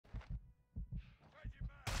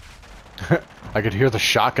I could hear the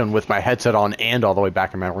shotgun with my headset on and all the way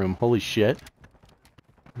back in my room. Holy shit.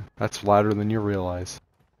 That's louder than you realize.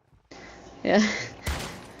 Yeah.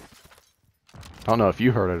 I don't know if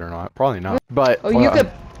you heard it or not. Probably not. But Oh,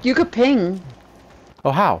 you could ping.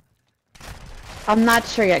 Oh, how? I'm not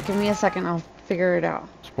sure yet. Give me a second. I'll figure it out.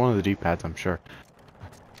 It's one of the D-pads, I'm sure.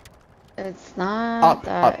 It's not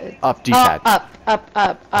up, D-pad.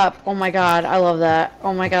 Up. Oh my god, I love that.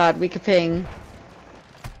 Oh my god, we could ping.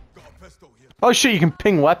 Oh shit, you can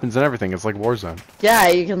ping weapons and everything. It's like Warzone. Yeah,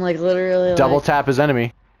 you can like literally double tap his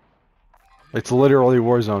enemy. It's literally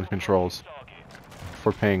Warzone controls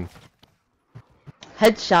for ping.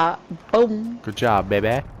 Headshot. Boom. Good job,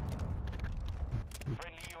 baby.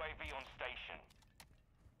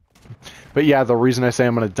 But yeah, the reason I say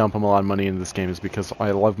I'm gonna dump him a lot of money in this game is because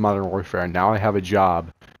I love Modern Warfare, and now I have a job,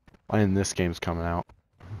 and this game's coming out.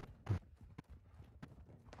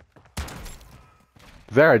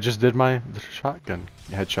 There, I just did the shotgun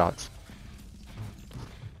headshots.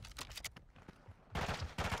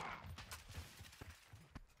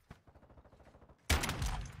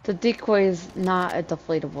 The decoy is not a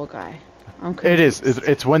deflatable guy. It is.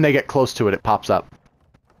 It's when they get close to it, it pops up.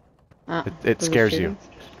 It scares you.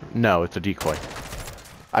 No, it's a decoy.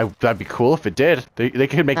 That'd be cool if it did. They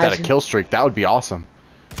could make that a kill streak. That would be awesome.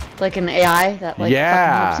 Like an AI that like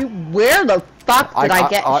yeah. fucking helps you? Where the fuck did I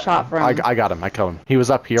get shot from? I got him. I killed him. He was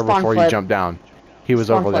up here before you jumped down. He was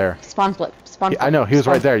over there. Spawn flip. Spawn flip. I know. He was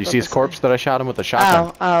right there. You see his corpse that I shot him with a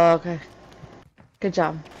shotgun? Oh, okay. Good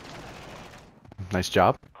job. Nice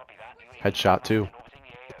job. Headshot too.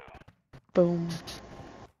 Boom.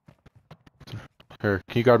 Here,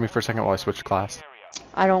 can you guard me for a second while I switch class?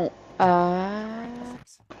 I don't, I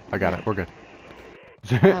got it. We're good.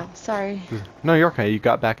 Oh, sorry. No, you're okay. You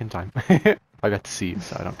got back in time. I got to see you,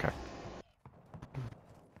 so I don't care.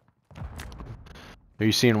 Are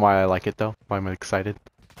you seeing why I like it, though? Why I'm excited?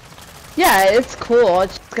 Yeah, it's cool.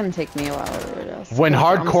 It's just gonna take me a while. When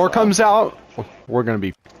hardcore comes out, we're gonna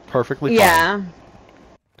be perfectly fine. Yeah.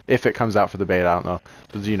 If it comes out for the beta, I don't know.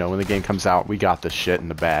 Because, you know, when the game comes out, we got this shit in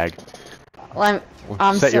the bag. Well,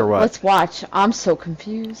 let's watch. I'm so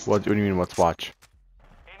confused. What do you mean, let's watch?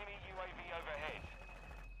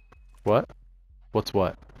 What? What's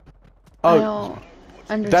what? Oh, I don't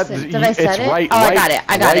understand. Did I set it? Right, oh, right, I got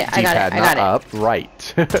it. I got it. Up,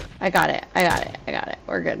 right. I got it.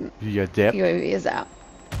 We're good. You dip? UAV is out.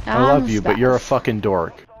 I love you, but you're a fucking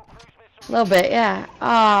dork. A little bit, yeah.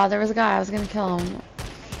 Ah, there was a guy. I was gonna kill him.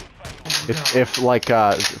 If like,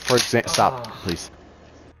 for example, stop, please.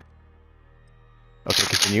 Okay,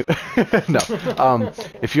 continue. No.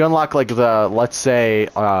 If you unlock like let's say,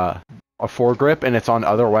 a foregrip and it's on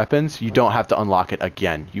other weapons, you don't have to unlock it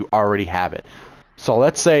again. You already have it. So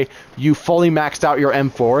let's say you fully maxed out your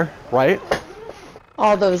M4, right?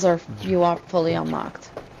 All those are fully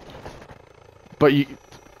unlocked. But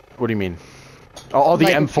what do you mean? All the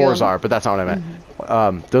like M4s are, but that's not what I meant.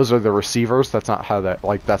 Mm-hmm. Those are the receivers. That's not how that's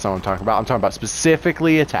not what I'm talking about. I'm talking about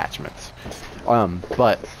specifically attachments.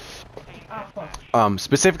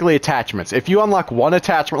 Specifically attachments. If you unlock one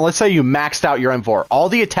attachment, let's say you maxed out your M4, all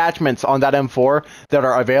the attachments on that M4 that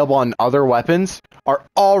are available on other weapons are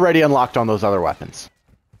already unlocked on those other weapons.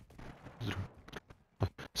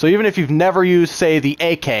 So even if you've never used, say, the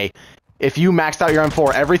AK, if you maxed out your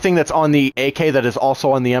M4, everything that's on the AK that is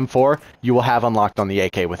also on the M4, you will have unlocked on the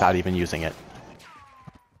AK without even using it.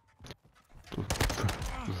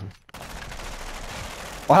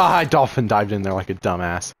 Ah, I dolphin dived in there like a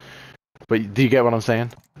dumbass. But do you get what I'm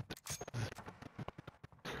saying?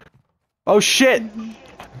 Oh shit!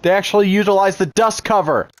 They actually utilized the dust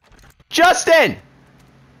cover! Justin!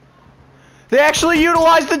 They actually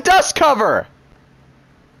utilized the dust cover!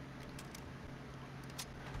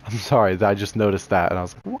 I'm sorry, I just noticed that and I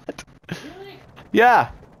was like, what? Really?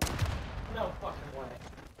 Yeah! No fucking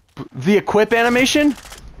way. The equip animation?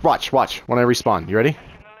 Watch, when I respawn. You ready?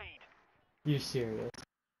 You serious?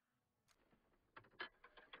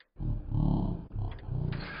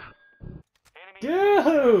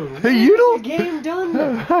 Dude! Hey, you don't. The game done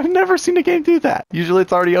that? I've never seen a game do that. Usually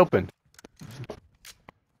it's already open.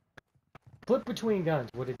 Flip between guns.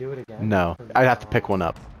 Would it do it again? No, I'd have to pick one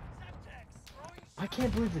up. I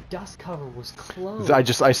can't believe the dust cover was closed.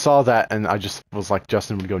 I saw that and I just was like,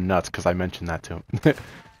 Justin would go nuts because I mentioned that to him.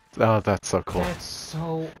 Oh, that's so cool. That's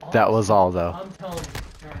so awesome. That was all though. I'm telling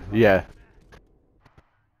you. Yeah.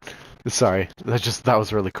 Sorry, that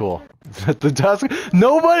was really cool. The dust.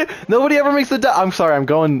 Nobody ever makes the dust. I'm sorry. I'm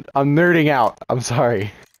nerding out. I'm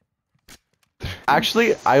sorry.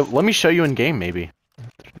 Actually, let me show you in game maybe.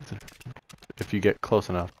 If you get close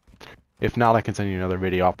enough. If not, I can send you another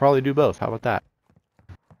video. I'll probably do both. How about that?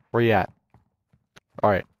 Where you at?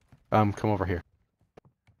 Alright. Come over here.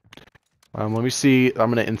 Let me see. I'm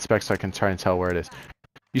gonna inspect so I can try and tell where it is.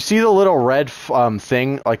 You see the little red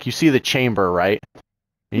thing? Like, you see the chamber, right?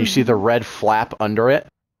 And you see the red flap under it?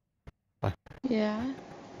 Yeah.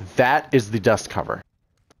 That is the dust cover.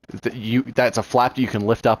 That's a flap that you can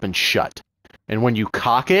lift up and shut. And when you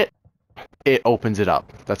cock it, it opens it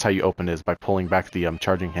up. That's how you open it, is by pulling back the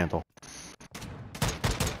charging handle.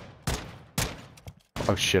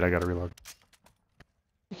 Oh shit, I gotta reload.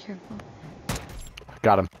 Be careful.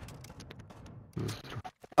 Got him.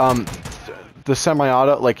 The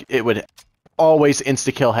semi-auto, like, it would always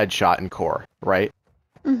insta-kill headshot in core, right?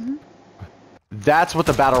 Mm-hmm. That's what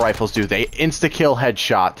the battle rifles do. They insta-kill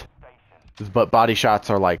headshot, but body shots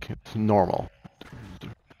are, like, normal.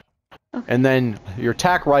 Okay. And then your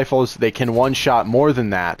tac rifles, they can one-shot more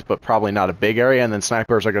than that, but probably not a big area, and then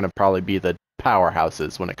snipers are going to probably be the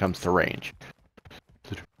powerhouses when it comes to range.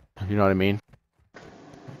 You know what I mean?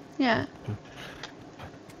 Yeah.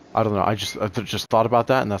 I don't know, I just thought about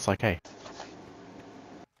that, and that's like, hey.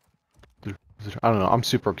 I don't know, I'm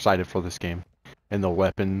super excited for this game. And the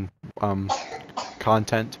weapon,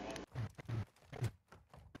 content.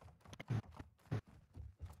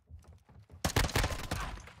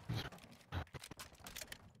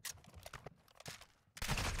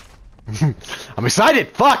 I'm excited!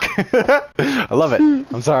 Fuck! I love it.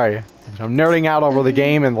 I'm sorry. I'm nerding out over the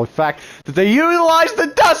game and the fact that they utilize the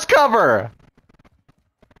dust cover!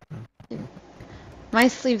 My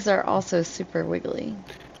sleeves are also super wiggly.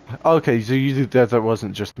 Okay, so you that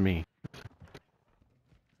wasn't just me.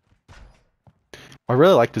 I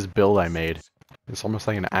really like this build I made. It's almost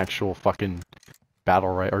like an actual fucking battle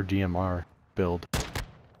right or DMR build.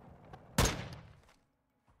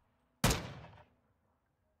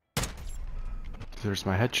 There's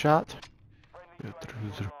my headshot.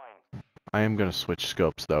 I am gonna switch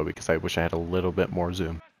scopes though because I wish I had a little bit more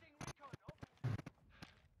zoom.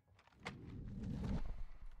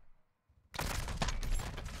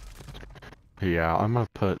 Yeah, I'm gonna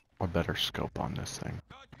put a better scope on this thing.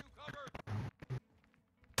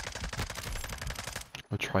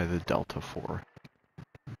 I'll try the Delta 4.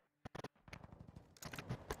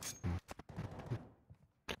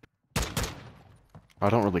 I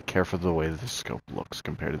don't really care for the way this scope looks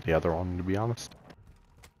compared to the other one, to be honest.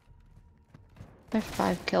 I have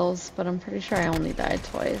 5 kills, but I'm pretty sure I only died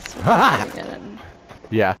twice.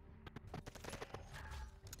 Yeah.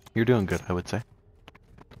 You're doing good, I would say.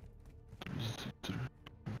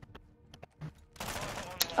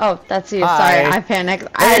 Oh, that's you. Hi. Sorry, I panicked.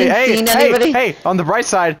 I hadn't seen anybody. Hey, on the bright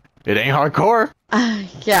side, it ain't hardcore.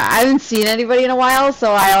 Yeah, I haven't seen anybody in a while,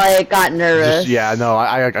 so I like got nervous. Yeah, no,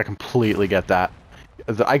 I completely get that.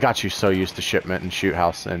 I got you so used to shipment and shoot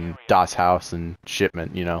house and DOS house and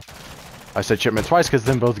shipment, you know. I said shipment twice because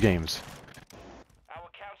it's in both games. Our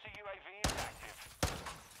counter UAV is active.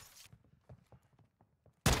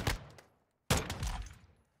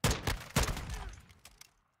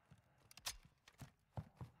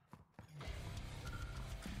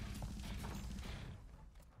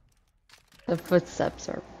 The footsteps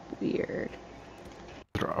are weird.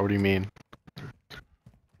 What do you mean?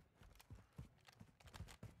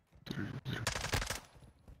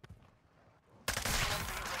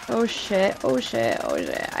 Oh shit, oh shit, oh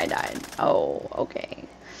shit, I died. Oh, okay.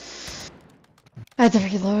 I had to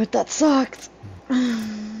reload, that sucked.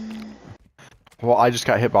 Well, I just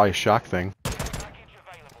got hit by a shock thing.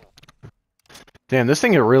 Damn, this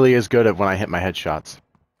thing really is good at when I hit my headshots.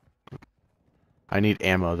 I need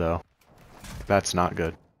ammo, though. That's not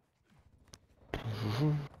good.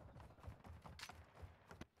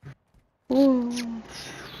 Ooh.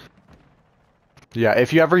 Yeah,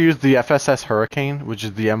 if you ever use the FSS Hurricane, which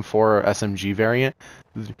is the M4 SMG variant,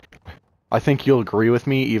 I think you'll agree with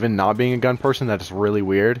me, even not being a gun person, that it's really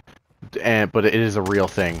weird. But it is a real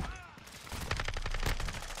thing.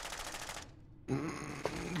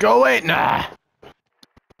 Go away! Nah!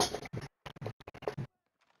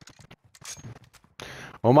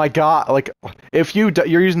 Oh my god, like, if you're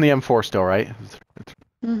using the M4 still, right?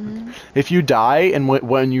 Mm-hmm. If you die and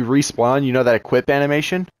when you respawn, you know that equip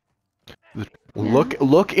animation? Yeah.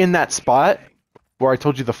 Look in that spot where I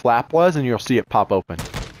told you the flap was, and you'll see it pop open.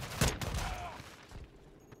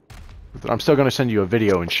 I'm still going to send you a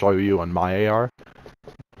video and show you on my AR.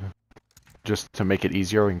 Just to make it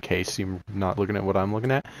easier in case you're not looking at what I'm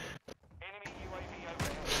looking at.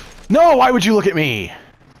 No! Why would you look at me?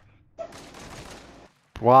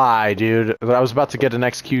 Why, dude? I was about to get an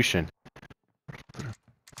execution.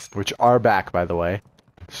 Which are back, by the way.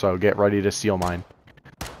 So get ready to steal mine.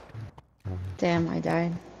 Damn, I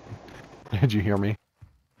died. Did you hear me?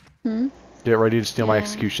 Hmm? Get ready to steal my Yeah.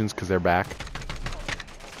 executions, because they're back.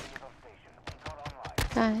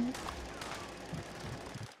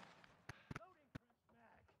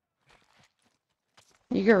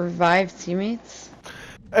 get revived teammates?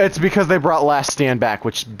 It's because they brought Last Stand back,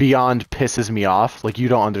 which beyond pisses me off. Like, you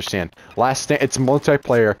don't understand. Last Stand, it's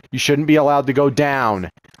multiplayer. You shouldn't be allowed to go down,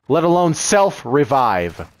 let alone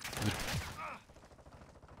self-revive.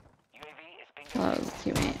 Oh, that was a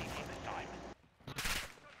teammate.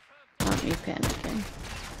 Not me panicking.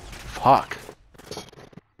 Fuck.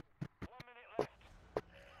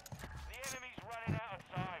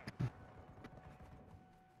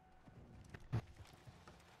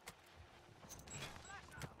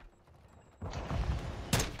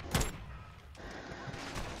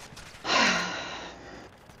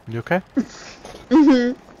 You okay?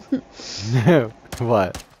 No.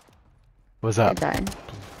 What? What's I up? died.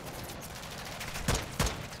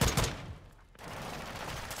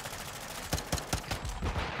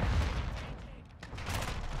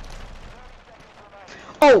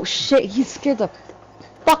 Oh shit, he scared the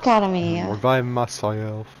fuck out of me. Revive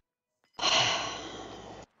myself. Mission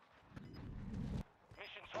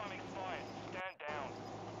time expired. Stand down.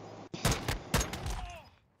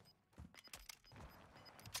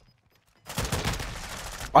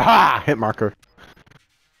 Aha! Hit marker.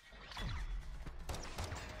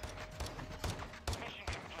 Mission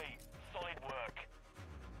complete. Solid work.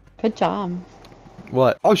 Good job.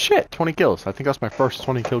 What? Oh shit! 20 kills. I think that's my first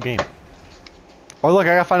 20 kill game. Oh look,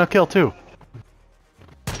 I got final kill too.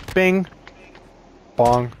 Bing.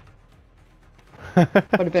 Bong. Would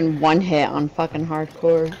have been one hit on fucking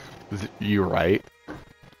hardcore. You right.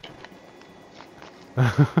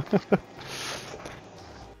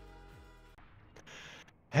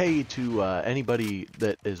 Hey, to anybody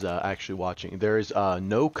that is actually watching, there is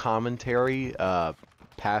no commentary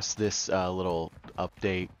past this little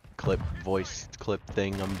update voice clip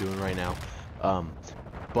thing I'm doing right now.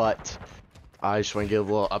 But I just want to give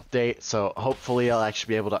a little update. So hopefully I'll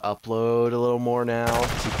actually be able to upload a little more now,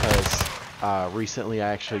 because recently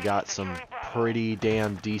I actually got some pretty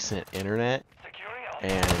damn decent internet.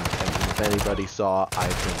 And if anybody saw,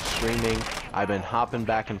 I've been streaming. I've been hopping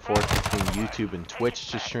back and forth between YouTube and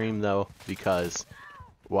Twitch to stream though, because,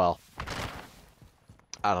 well,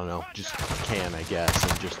 I don't know, just can, I guess,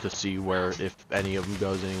 and just to see where, if any of them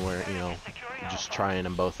goes anywhere, you know, just trying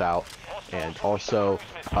them both out. And also,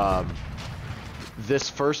 this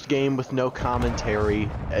first game with no commentary,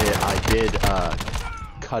 I did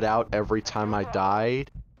cut out every time I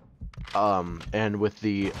died, and with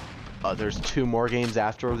the there's 2 more games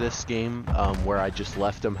after this game where I just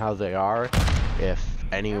left them how they are. If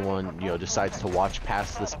anyone, you know, decides to watch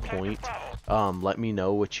past this point, let me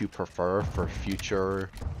know what you prefer for future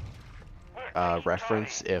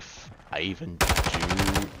reference, if I even do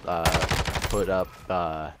put up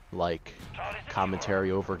like commentary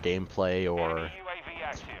over gameplay, or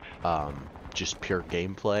just pure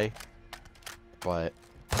gameplay. But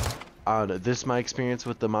this is my experience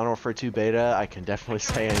with the Modern Warfare 2 beta. I can definitely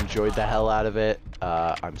say I enjoyed the hell out of it.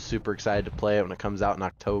 I'm super excited to play it when it comes out in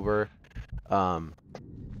October.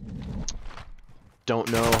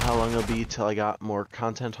 Don't know how long it'll be till I got more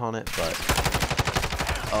content on it, but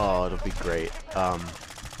oh, it'll be great.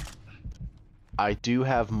 I do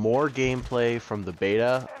have more gameplay from the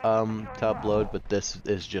beta to upload, but this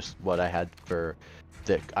is just what I had for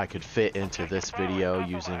that I could fit into this video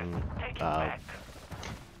using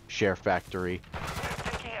Share Factory,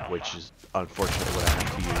 which is unfortunately what I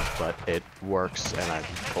have to use, but it works and I'm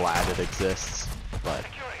glad it exists. But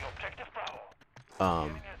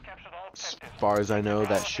as far as I know,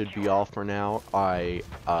 that should be all for now. I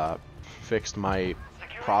fixed my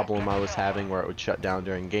problem I was having where it would shut down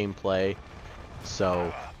during gameplay,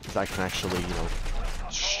 so I can actually, you know,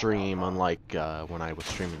 stream, unlike when I was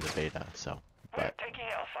streaming the beta. So, but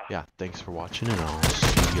yeah, thanks for watching, and I'll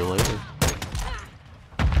see you later.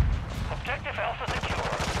 Objective Alpha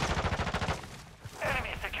secure.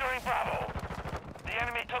 Enemy securing Bravo. The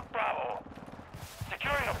enemy took Bravo.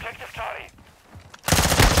 Securing objective Charlie.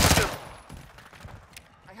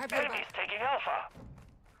 Enemy's taking Alpha.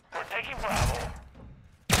 We're taking Bravo.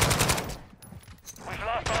 We've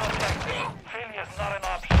lost our objective. Failure's not an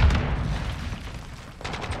option.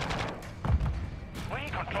 We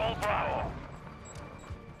control Bravo.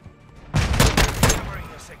 Covering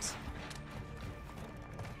your 6.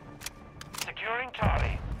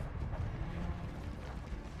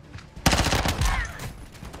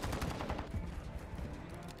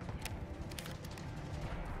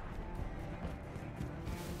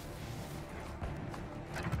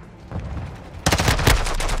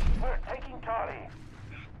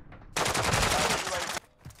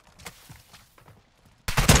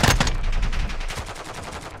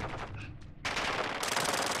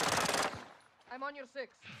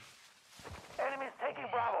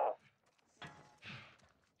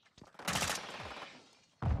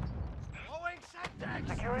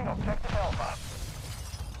 Securing objective Alpha.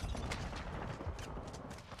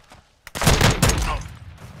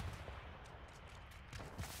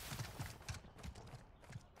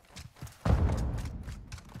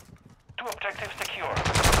 Two objectives secure.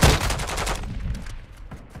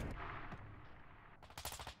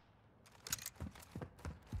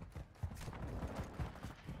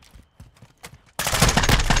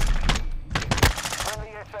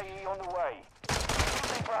 Friendly SAE on the way.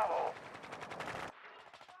 Losing Bravo.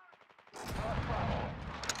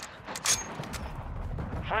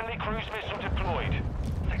 Friendly cruise missile deployed.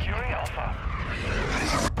 Securing Alpha.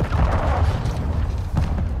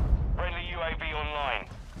 Friendly UAV online.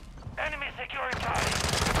 Enemy securing target.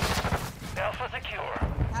 Alpha secure.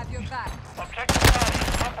 Have your back. Objective target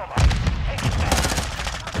compromised. Take it back.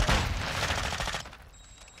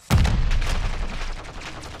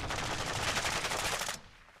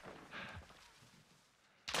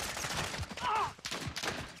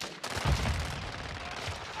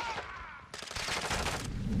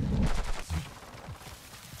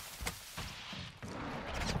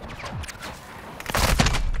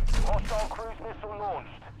 Hostile cruise missile launched.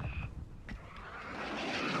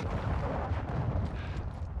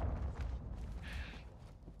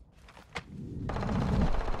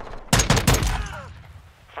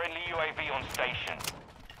 Friendly UAV on station.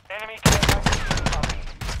 Enemy care package incoming.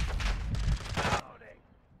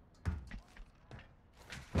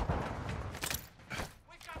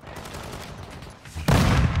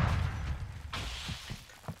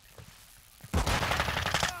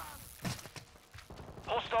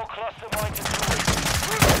 Hostile cluster mine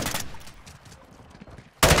deployed.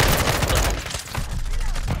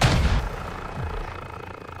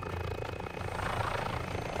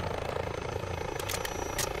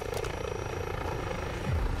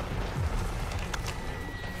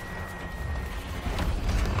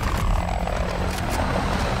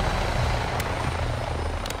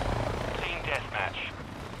 Team deathmatch.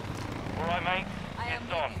 All right, mate. I am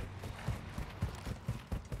It's on.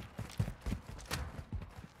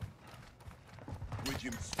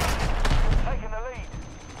 Taking the lead.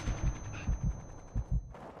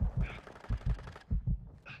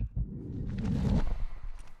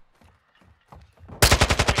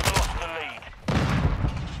 We've lost the lead.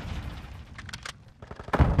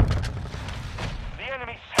 The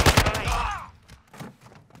enemy's taking the lead.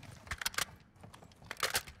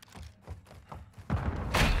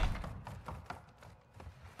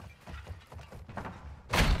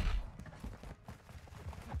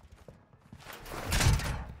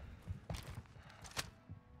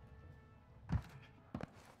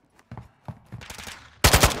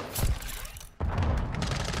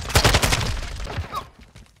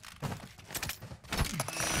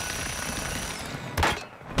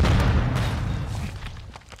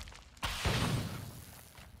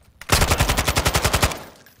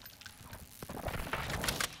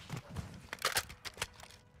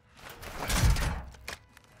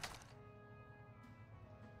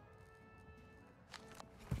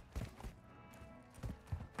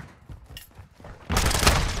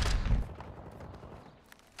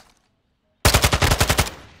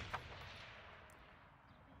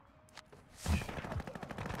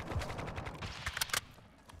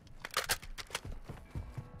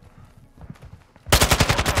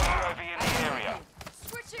 UAV in the area.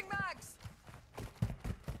 Switching mags.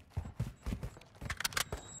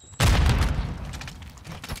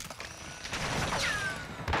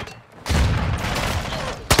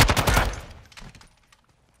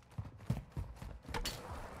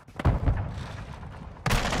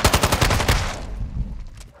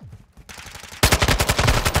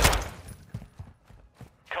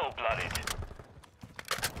 Cold-blooded.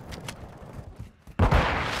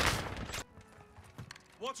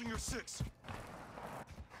 Watching your six.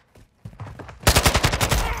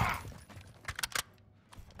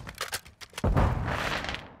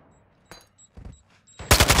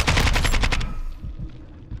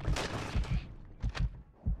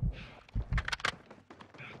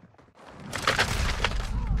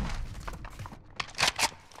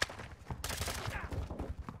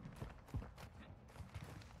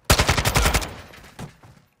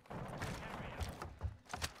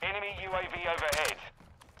 Enemy UAV overhead.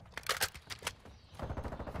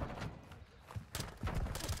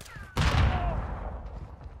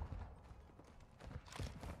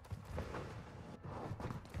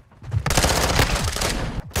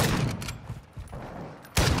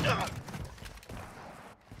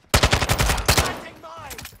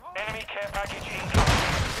 Enemy care package incoming.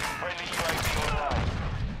 Friendly UAV online.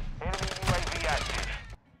 Enemy UAV active.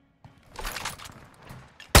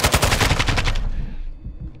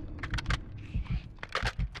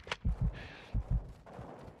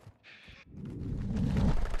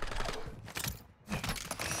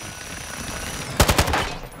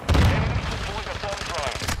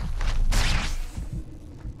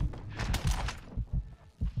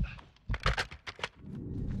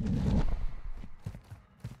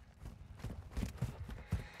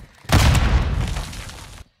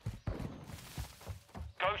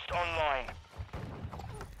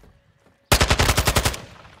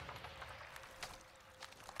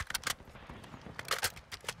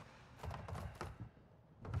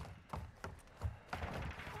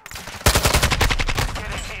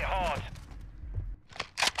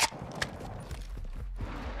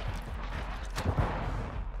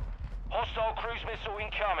 cruise missile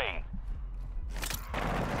incoming.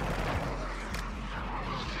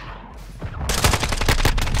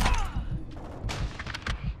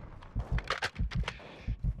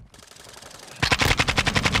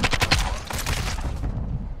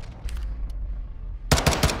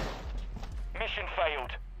 Mission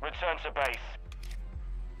failed. Return to base.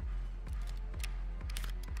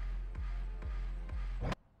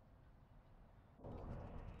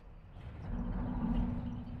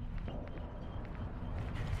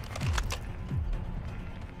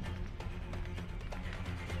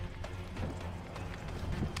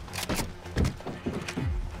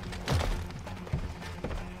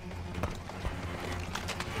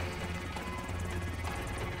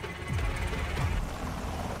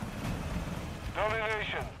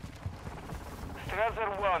 Domination.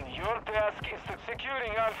 Strasser 1, your task is to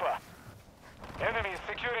securing Alpha. Enemy is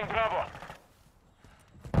securing Bravo.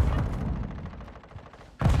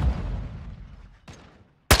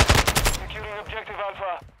 Securing objective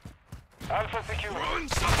Alpha. Alpha secure. Run,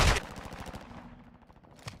 son!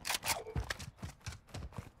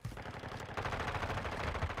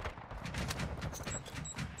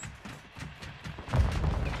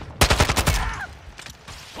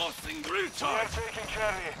 Tossing We are recharge! taking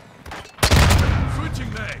Charlie.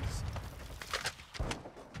 Switching legs!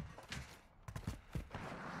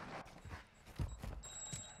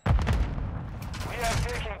 We are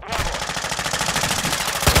taking Bravo.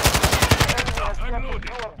 Enemy has I'm captured loading.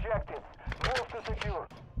 2 objectives. Move to secure.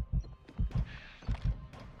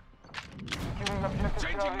 Securing objective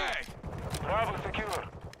Changing Charlie. mag! Bravo secure.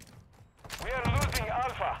 We are losing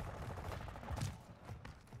Alpha.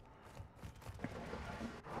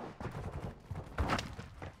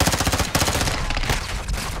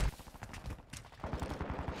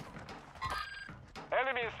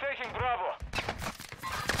 Enemy is taking Bravo.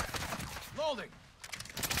 Loading!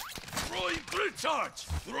 Throwing recharge!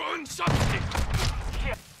 Run, something!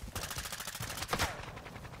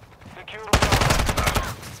 Secure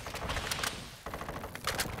Bravo.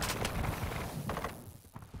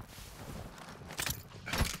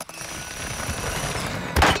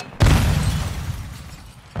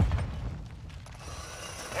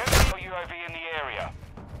 Enemy UAV in the area.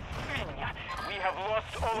 We have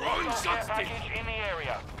lost all Run, hostile care Justin. package in the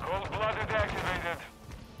area. Cold-blooded activated.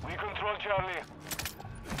 We control Charlie.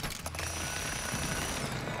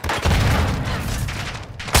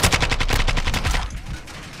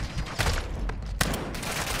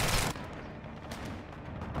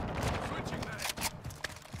 Switching mag!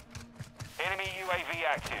 Enemy UAV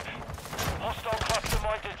active. Hostile cluster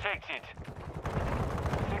mine detected.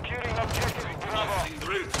 Securing objective Bravo. Tossing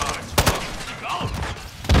recharge! Go!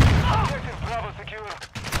 Objective Bravo secure.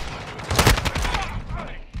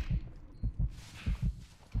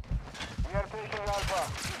 We are taking Alpha.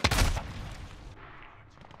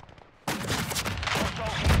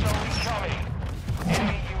 Hostile missile incoming.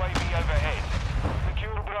 Enemy UAV overhead.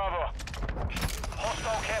 Secure Bravo.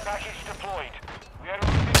 Hostile care package deployed. We are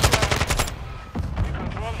losing Charlie. We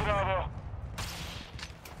control Bravo.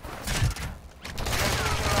 We are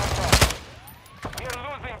taking Alpha. We are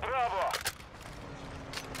losing Bravo.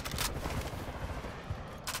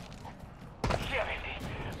 Damn it.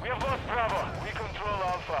 We have lost Bravo. We control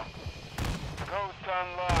Alpha. Ghost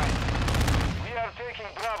online. We are taking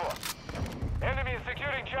Bravo. Enemy is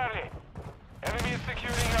securing Charlie. Enemy is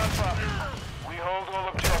securing Alpha. We hold all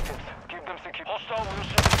objectives. Keep them secure. Hostile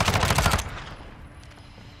Wilson destroyed.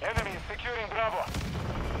 Enemy is securing Bravo.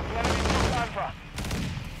 The enemy took Alpha.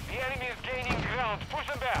 The enemy is gaining ground. Push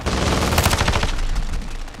them back.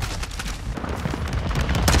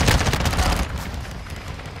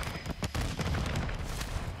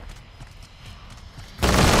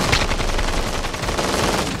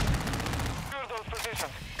 Secure those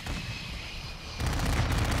positions.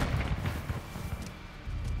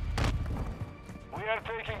 We are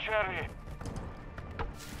taking Charlie.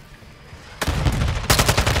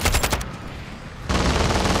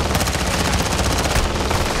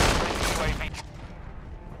 UAV.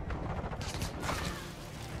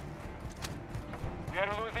 We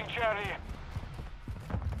are losing Charlie.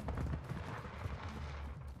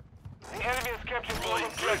 The enemy has captured all Throwing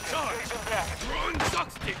objectives. recharge! Take them back. Run,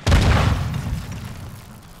 something!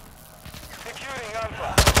 Securing Alpha.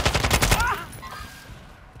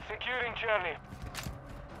 Securing Charlie.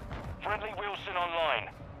 Friendly Wilson online.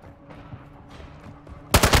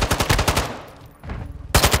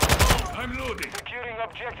 I'm loading! Securing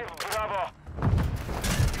objective Bravo.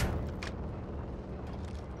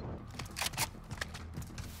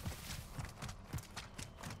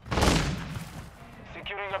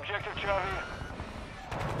 Securing objective Charlie.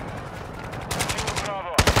 Secure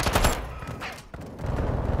Bravo.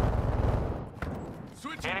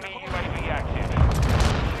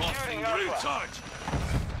 charge!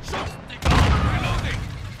 Shot stick out! Reloading!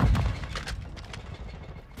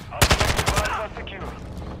 Objective Alpha secure.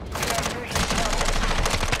 We are taking Bravo.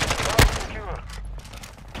 Bravo secure.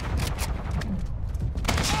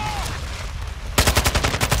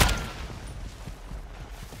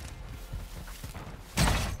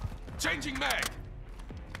 Changing mag!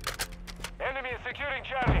 Enemy is securing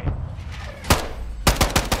Charlie.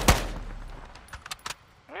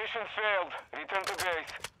 Mission failed. Return to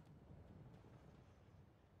base.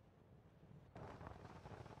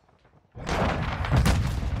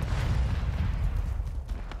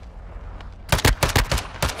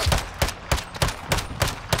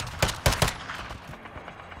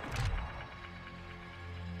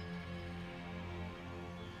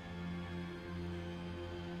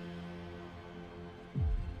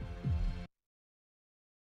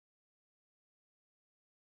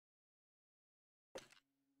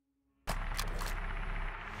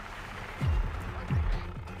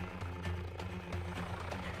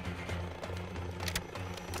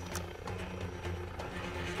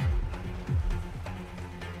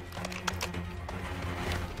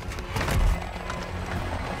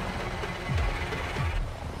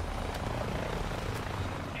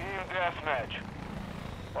 Deathmatch.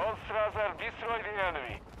 All Strasser destroy the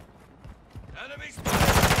enemy. Enemies!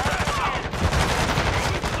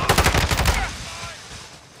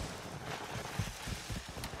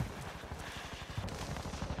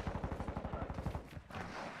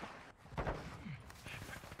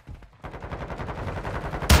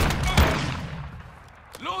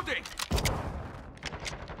 Loading!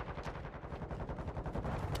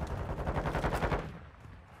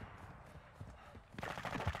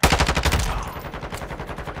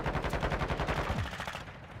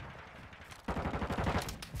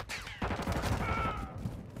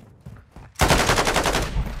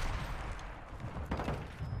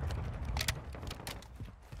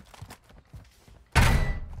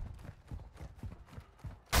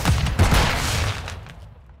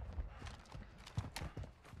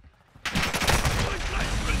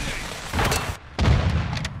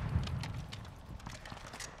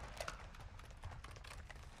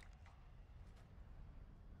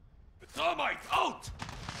 Thermite out!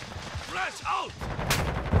 Flash out!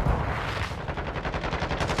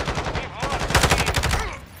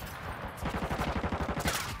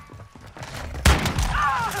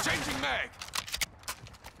 Changing mag!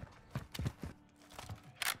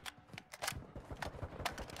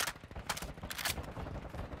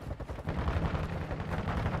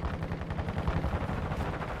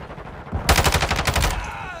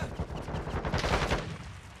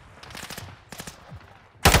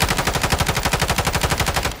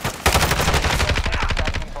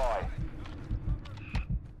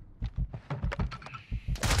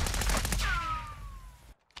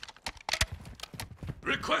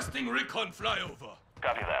 Requesting recon flyover.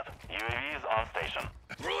 Copy that. UAV is on station.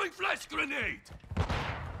 Throwing flash grenade.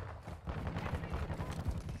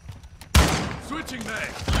 Switching mag.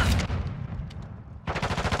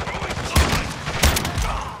 Throwing thermite.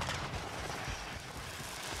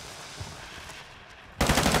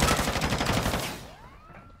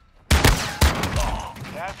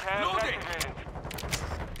 Gas hands Loading. activated.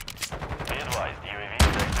 Be advised, UAV is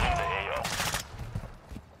exiting the AO.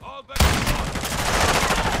 All back to front.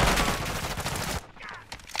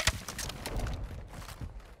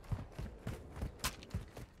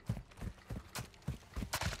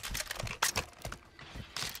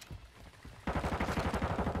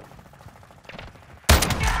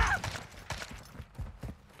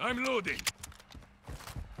 I'm loading.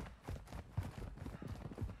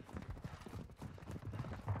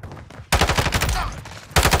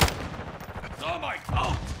 Thermite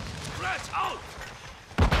out! Flash out!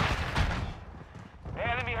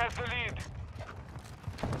 Enemy has the lead.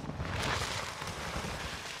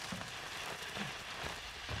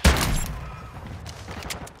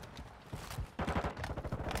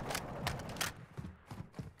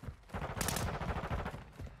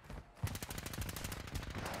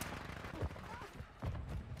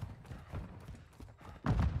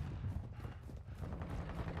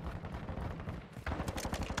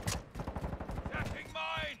 Tapping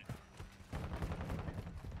mine!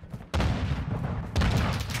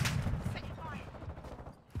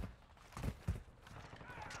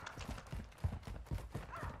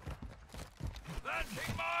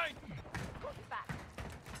 Planting mine!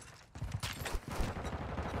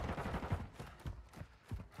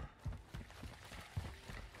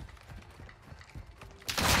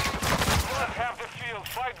 Don't have the field.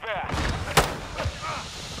 Fight back.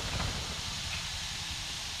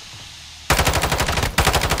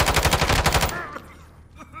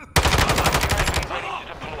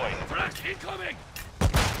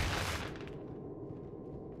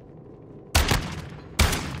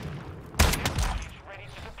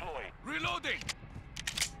 Loading!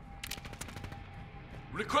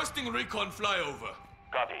 Requesting recon flyover.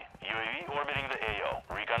 Copy. UAV orbiting the AO.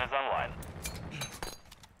 Recon is online.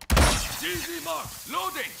 DZ mark.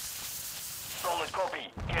 Loading! Solid copy.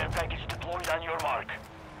 Care package deployed on your mark.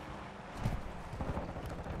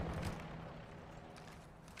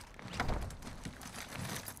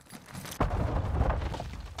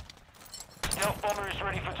 Stealth bomber is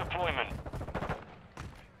ready for deployment.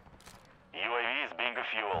 UAV is being a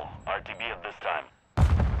fuel. RTB at this time.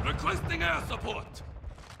 Requesting air support.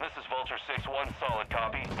 This is Vulture 6-1, solid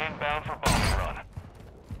copy. Inbound for bombing run.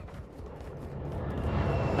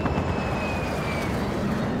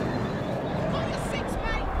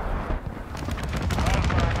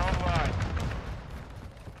 Alpha online.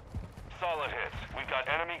 Solid hits. We've got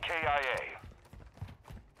enemy KIA.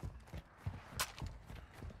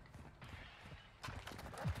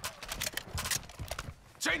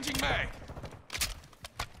 Changing mag.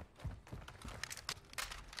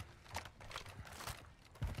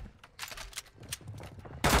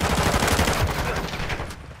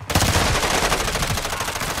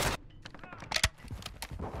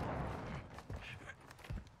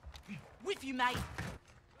 With you, mate.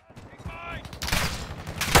 Mine.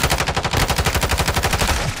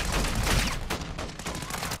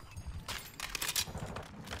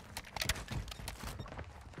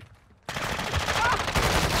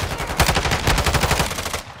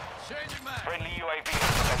 Changing mag. Friendly UAV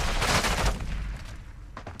is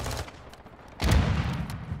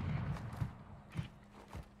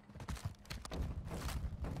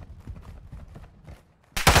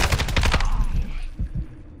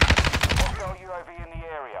hostile UAV in the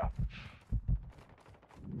area.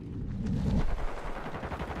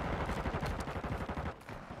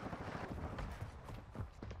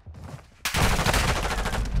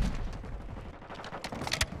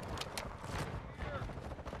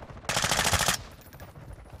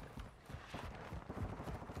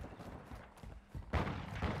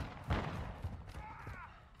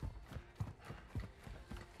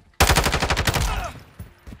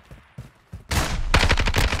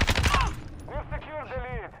 We've secured the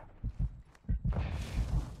lead.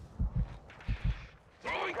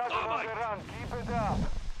 Throwing Got it on thermite. the run. Keep it up.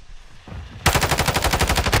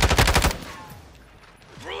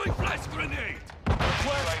 Throwing flash grenade.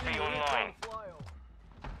 UAV online.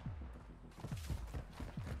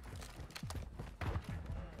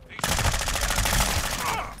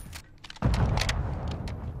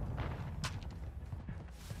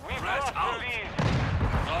 We've Threat lost out. the lead.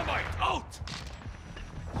 Thermite out.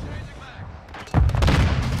 Changing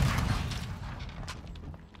mag.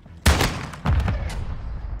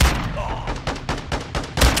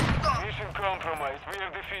 Mission compromised. We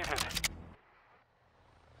are defeated.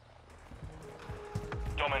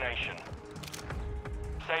 Domination.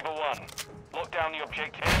 Saber 1. Lock down the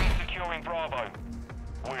objective. Enemy securing Bravo.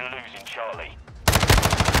 We're losing Charlie.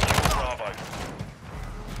 Secure Bravo.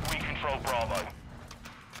 We control Bravo.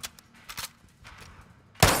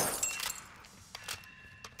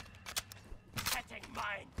 Setting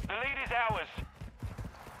mine. The lead is ours.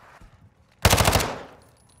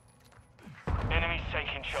 Enemy's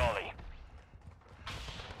taking Charlie.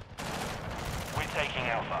 We're taking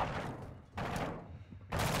Alpha.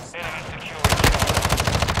 Enemy securing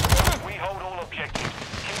Charlie. We hold all objectives.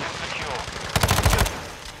 Keep them secure.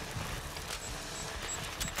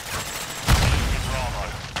 Taking Bravo.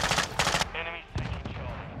 Enemy's taking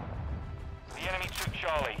Charlie. The enemy took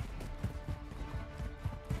Charlie.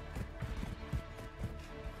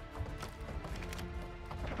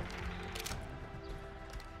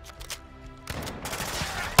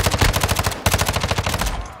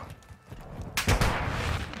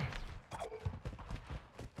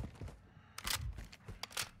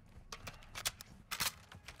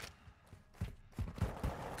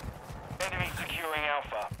 Enemy securing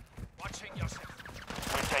Alpha. Watching yourself.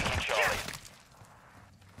 We're taking Charlie.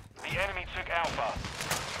 The enemy took Alpha.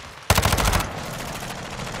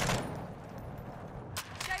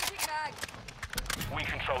 Changing mag. We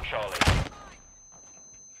control Charlie.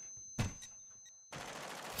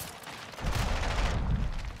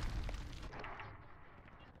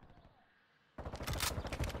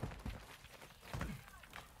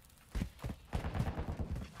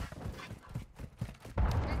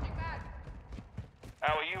 Changing mag.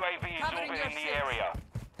 Our UAV is Covering your orbiting the six. area.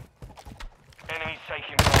 Enemy's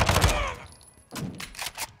taking Bravo.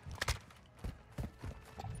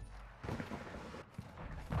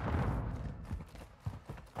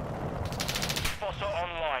 Fossa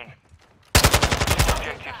online.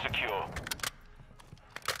 Objective secure.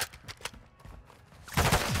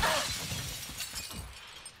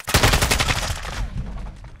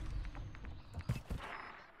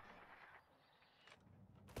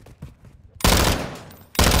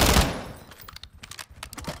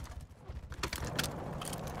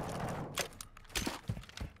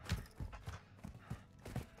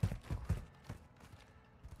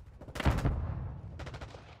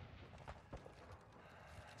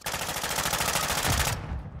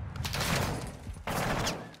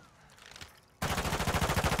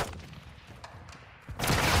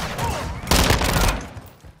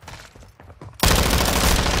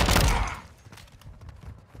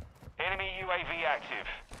 active.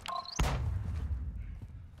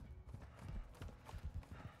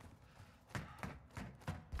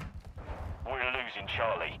 We're losing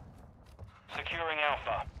Charlie. Securing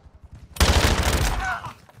Alpha.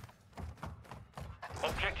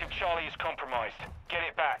 Objective Charlie is compromised. Get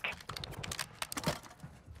it back.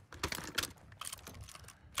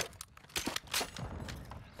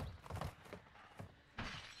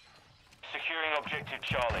 Securing Objective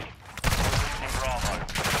Charlie. We're losing Bravo.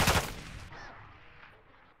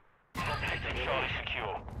 Objective Charlie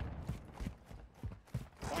secure.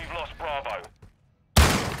 We've lost Bravo.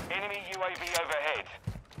 Enemy UAV overhead.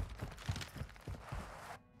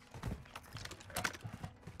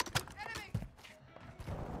 Enemy!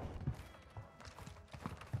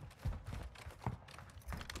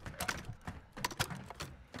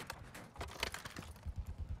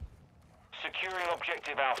 Securing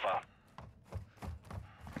Objective Alpha.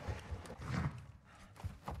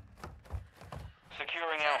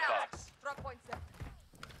 Securing Alpha. Alex, drop point set.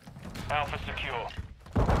 Alpha secure.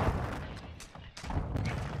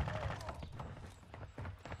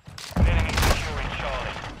 Enemy securing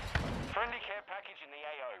Charlie. Friendly care package in the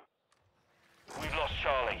AO. We've lost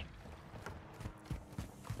Charlie.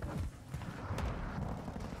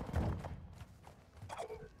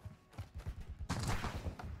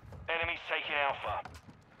 Enemy's taking Alpha.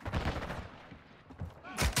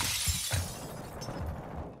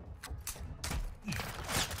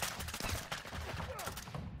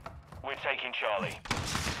 We're taking Charlie.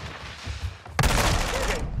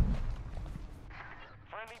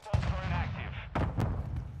 Friendly bomb drone active.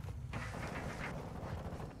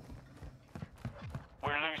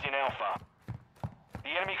 We're losing Alpha. The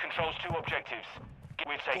enemy controls 2 objectives.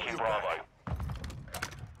 We're taking Bravo.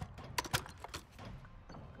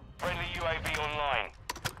 Friendly UAV online.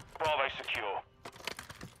 Bravo secure.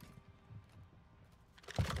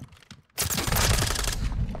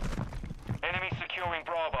 Enemy securing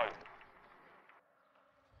Bravo.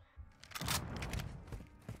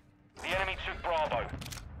 The enemy took Bravo.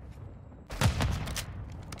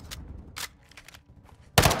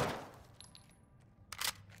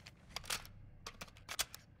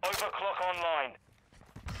 Overclock online.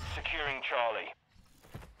 Securing Charlie.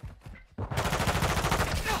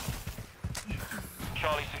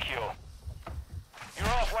 Charlie secure. You're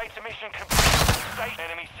halfway to mission complete. State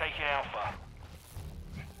enemies taking Alpha.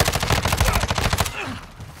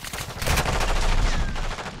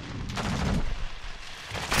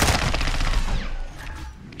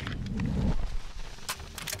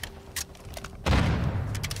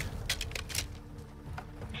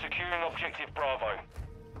 Securing Objective Bravo.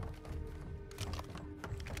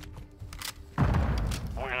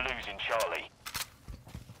 We're losing Charlie.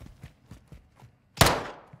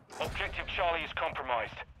 Objective Charlie is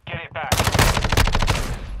compromised. Get it back.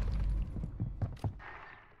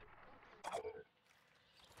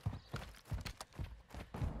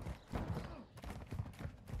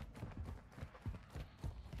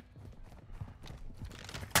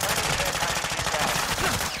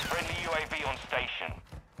 Friendly UAV on station.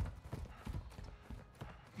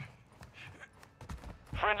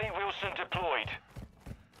 Friendly Wilson deployed.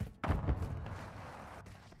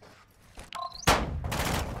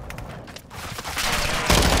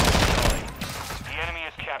 The enemy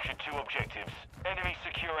has captured 2 objectives. Enemy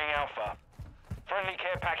securing Alpha. Friendly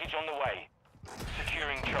care package on the way.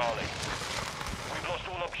 Securing Charlie. We've lost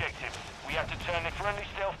all objectives. We have to turn the friendly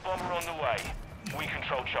stealth bomber on the way. We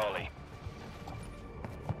control Charlie.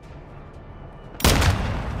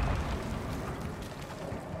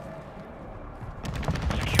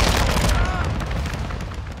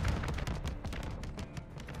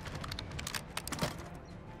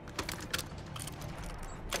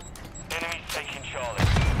 Enemies taking Charlie.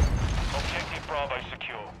 Objective Bravo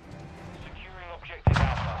secure. Securing Objective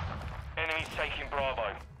Alpha. Enemies taking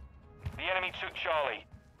Bravo. The enemy took Charlie.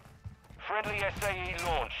 Friendly SAE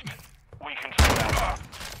launched. We control Alpha.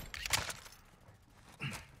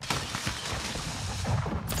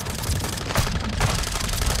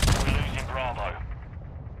 We're losing Bravo.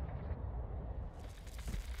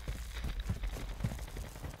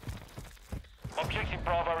 Objective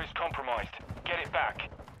Bravo is compromised. Get it back.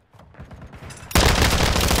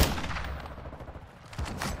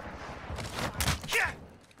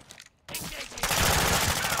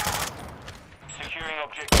 Securing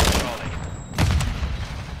Objective Charlie.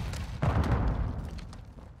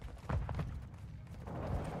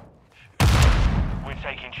 We're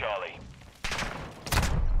taking Charlie.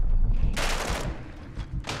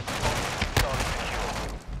 Charlie secure.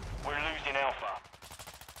 We're losing Alpha.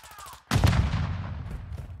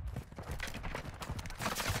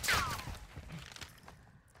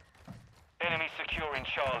 Enemy secure. securing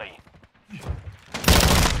Charlie.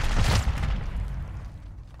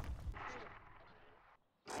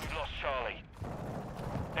 We've lost Charlie.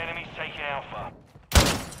 Enemy's taking Alpha.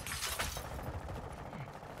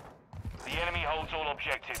 The enemy holds all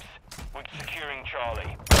objectives. We're securing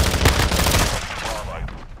Charlie. Bravo.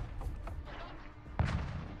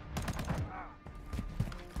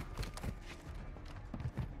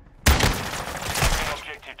 Securing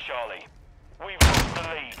objective Charlie. We've lost the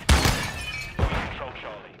lead. We control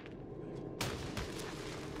Charlie.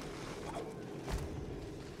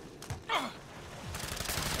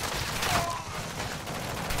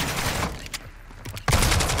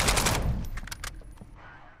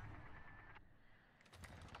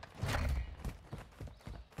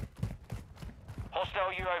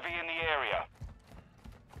 Hostile UAV in the area.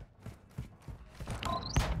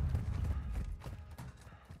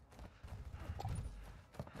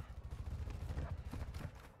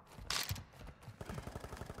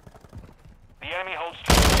 The enemy holds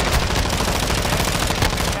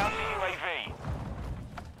counter UAV.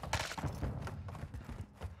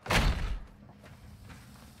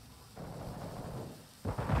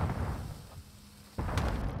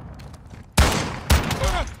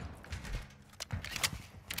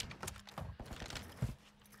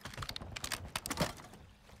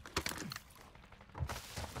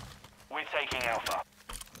 We're taking Alpha.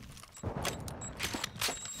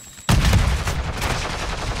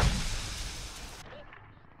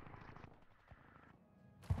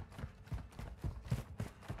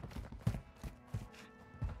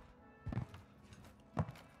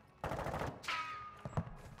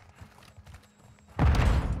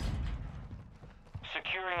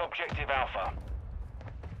 Securing objective Alpha.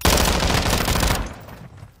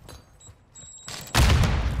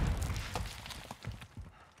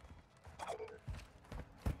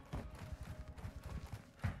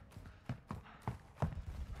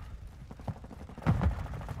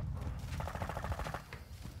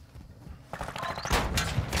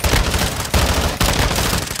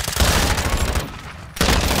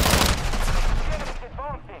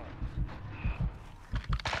 Advancing.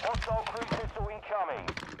 Hostile cruise missile incoming.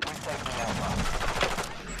 We're taking Alpha.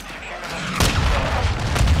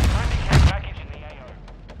 Friendly care package in the AO.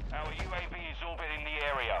 Our UAV is orbiting the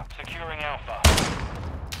area. Securing Alpha.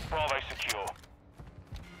 Bravo secure.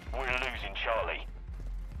 We're losing Charlie.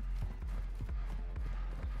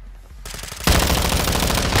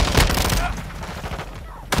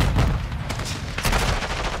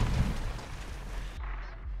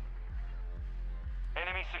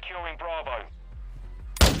 Enemy securing Bravo.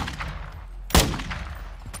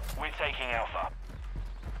 We're taking Alpha.